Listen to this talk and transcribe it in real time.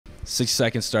60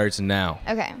 seconds starts now.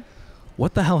 Okay.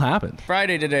 What the hell happened?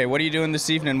 Friday today. What are you doing this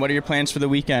evening? What are your plans for the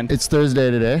weekend? It's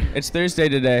Thursday today. It's Thursday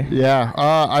today. Yeah.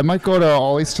 I might go to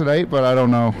Ollie's tonight, but I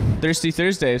don't know. Thirsty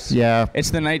Thursdays. Yeah.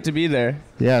 It's the night to be there.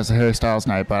 Yeah, it's a Harry Styles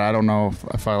night, but I don't know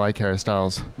if I like Harry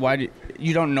Styles. Why do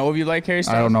you don't know if you like Harry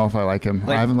Styles? I don't know if I like him.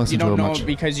 Like, I haven't listened to him much. You don't know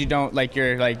because you don't like,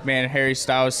 you're like, man, Harry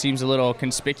Styles seems a little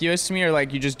conspicuous to me, or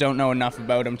like you just don't know enough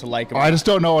about him to like him? I just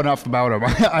don't know enough about him.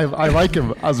 I like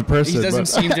him as a person. He doesn't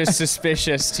seem just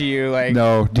suspicious to you. Like,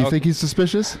 no. Do you think he's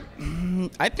suspicious?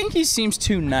 I think he seems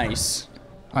too nice.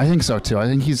 I think so too. I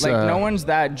think he's like no one's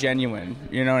that genuine.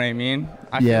 You know what I mean?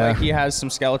 I feel like he has some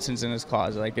skeletons in his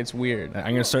closet. Like it's weird.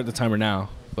 I'm gonna start the timer now.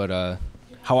 But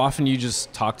how often do you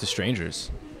just talk to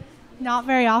strangers? Not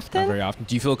very often. Not very often.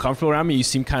 Do you feel comfortable around me? You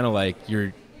seem kind of like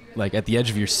you're like at the edge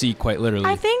of your seat, quite literally.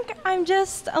 I think I'm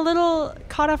just a little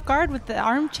caught off guard with the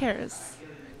armchairs.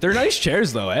 They're nice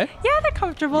chairs, though, eh? Yeah, they're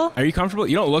comfortable. Are you comfortable?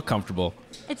 You don't look comfortable.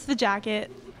 It's the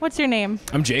jacket. What's your name?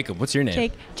 I'm Jacob. What's your name?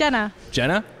 Jake. Jenna.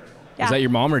 Jenna? Yeah. Is that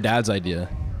your mom or dad's idea?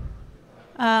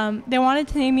 They wanted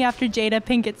to name me after Jada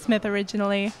Pinkett Smith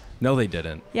originally. No, they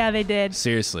didn't. Yeah, they did.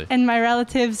 Seriously. And my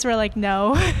relatives were like,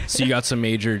 no. So you got some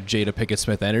major Jada Pinkett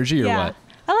Smith energy or what?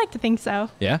 I like to think so.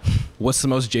 Yeah? What's the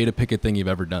most Jada Pinkett thing you've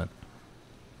ever done?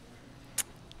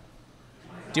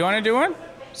 Do you want to do one?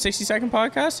 60-second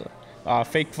podcast?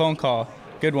 Fake phone call.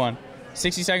 Good one.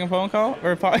 60-second phone call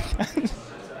or a podcast?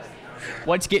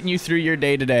 What's getting you through your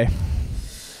day today?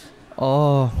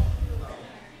 I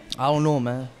don't know,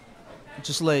 man.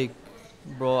 Just like,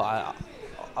 bro, I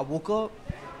woke up,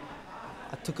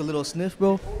 I took a little sniff,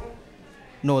 bro.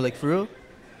 No, like for real.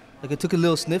 Like I took a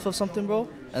little sniff of something, bro,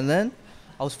 and then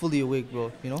I was fully awake,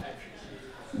 bro, you know?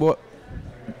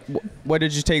 What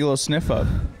did you take a little sniff of?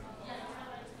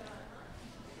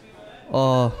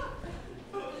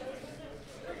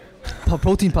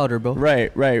 Protein powder, bro.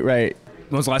 Right.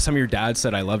 When was the last time your dad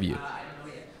said I love you?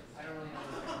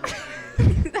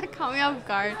 That caught me off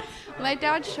guard. My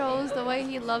dad shows the way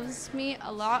he loves me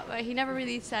a lot, but he never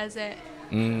really says it.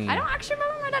 I don't actually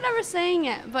remember my dad ever saying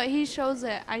it, but he shows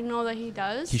it. I know that he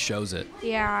does. He shows it.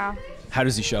 Yeah. How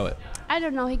does he show it? I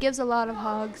don't know. He gives a lot of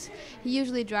hugs. He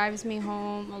usually drives me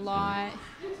home a lot.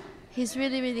 He's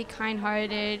really, really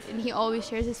kind-hearted, and he always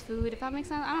shares his food, if that makes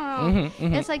sense. I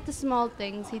don't know. It's like the small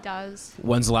things he does.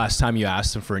 When's the last time you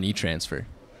asked him for an e-transfer?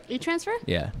 E-transfer?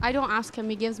 Yeah. I don't ask him.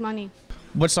 He gives money.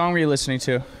 What song were you listening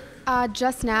to?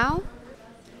 Just now,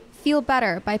 Feel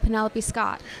Better by Penelope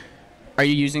Scott. Are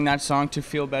you using that song to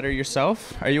feel better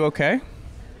yourself? Are you okay?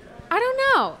 I don't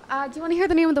know. Do you want to hear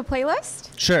the name of the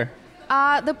playlist? Sure.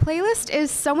 The playlist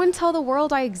is Someone Tell the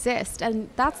World I Exist, and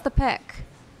that's the pick.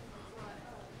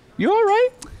 You all right?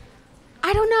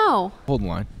 I don't know. Hold the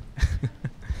line.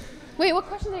 Wait, what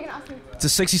questions are you going to ask me? It's a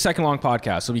 60-second long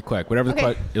podcast. It'll be quick.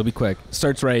 It'll be quick.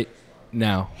 Starts right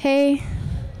now. Hey.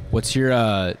 What's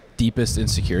your deepest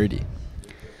insecurity?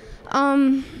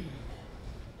 I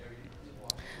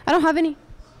don't have any.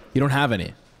 You don't have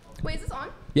any? Wait, is this on?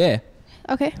 Yeah.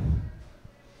 Okay.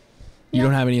 You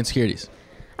don't have any insecurities?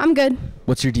 I'm good.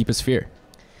 What's your deepest fear?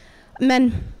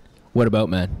 Men. What about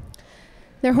men?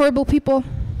 They're horrible people.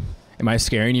 Am I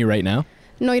scaring you right now?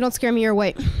 No, you don't scare me. You're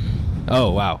white. Oh,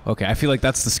 wow. Okay. I feel like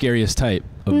that's the scariest type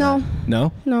of No. men.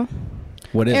 No? No.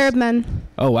 What is? Arab men.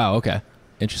 Oh, wow. Okay.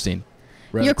 Interesting.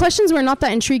 Your questions were not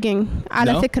that intriguing.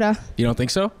 No? You don't think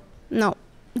so? No.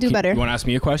 Do better. You want to ask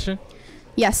me a question?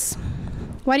 Yes.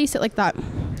 Why do you sit like that?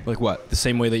 Like what? The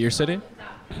same way that you're sitting?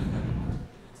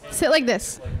 Sit like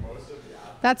this.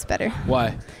 That's better.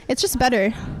 Why? It's just better.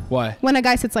 Why? When a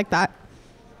guy sits like that.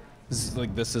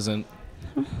 This isn't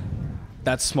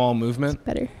that small movement. It's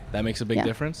better. That makes a big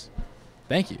difference.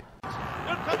 Thank you.